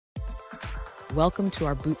Welcome to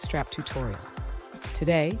our Bootstrap tutorial.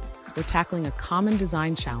 Today, we're tackling a common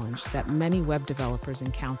design challenge that many web developers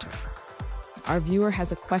encounter. Our viewer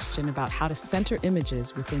has a question about how to center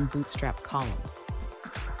images within Bootstrap columns.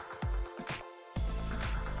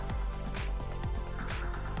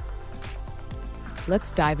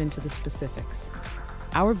 Let's dive into the specifics.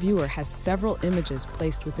 Our viewer has several images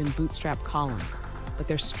placed within Bootstrap columns, but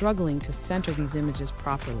they're struggling to center these images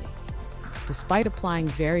properly. Despite applying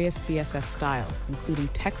various CSS styles, including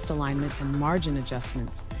text alignment and margin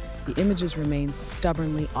adjustments, the images remain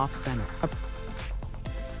stubbornly off-center.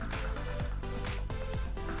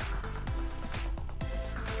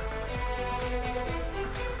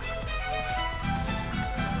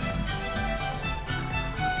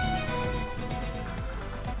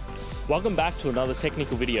 Welcome back to another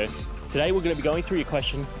technical video. Today we're going to be going through your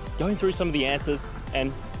question, going through some of the answers,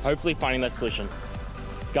 and hopefully finding that solution.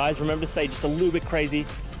 Guys, remember to stay just a little bit crazy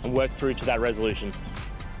and work through to that resolution.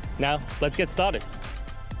 Now, let's get started.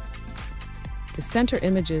 To center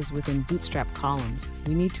images within Bootstrap columns,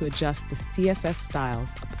 we need to adjust the CSS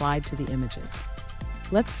styles applied to the images.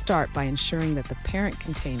 Let's start by ensuring that the parent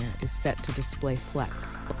container is set to display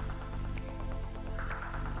flex.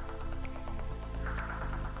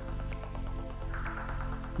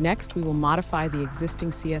 Next, we will modify the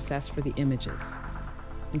existing CSS for the images.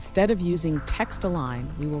 Instead of using text align,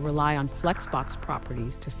 we will rely on flexbox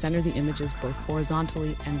properties to center the images both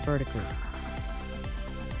horizontally and vertically.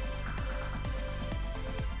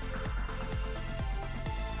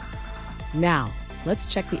 Now, let's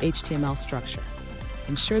check the HTML structure.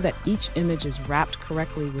 Ensure that each image is wrapped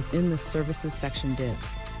correctly within the Services section div.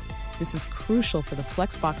 This is crucial for the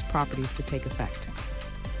flexbox properties to take effect.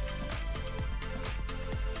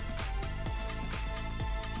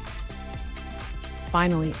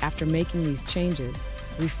 Finally, after making these changes,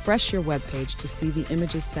 refresh your web page to see the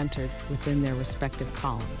images centered within their respective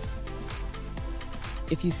columns.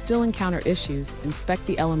 If you still encounter issues, inspect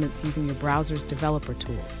the elements using your browser's developer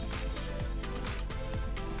tools.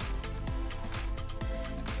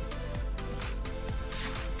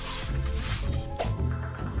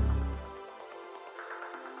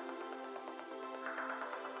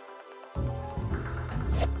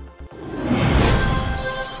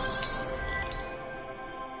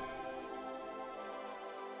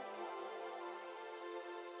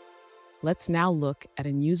 Let's now look at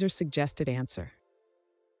a user-suggested answer.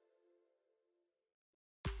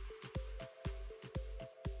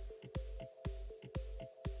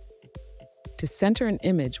 To center an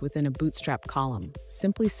image within a Bootstrap column,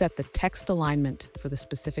 simply set the text alignment for the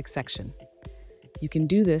specific section. You can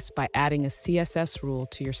do this by adding a CSS rule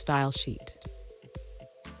to your style sheet.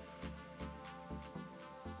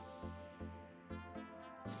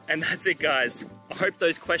 And that's it, guys. I hope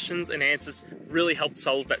those questions and answers really helped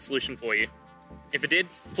solve that solution for you. If it did,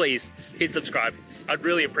 please hit subscribe. I'd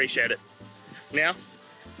really appreciate it. Now,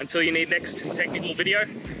 until you need next technical video,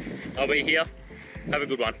 I'll be here. Have a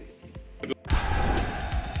good one.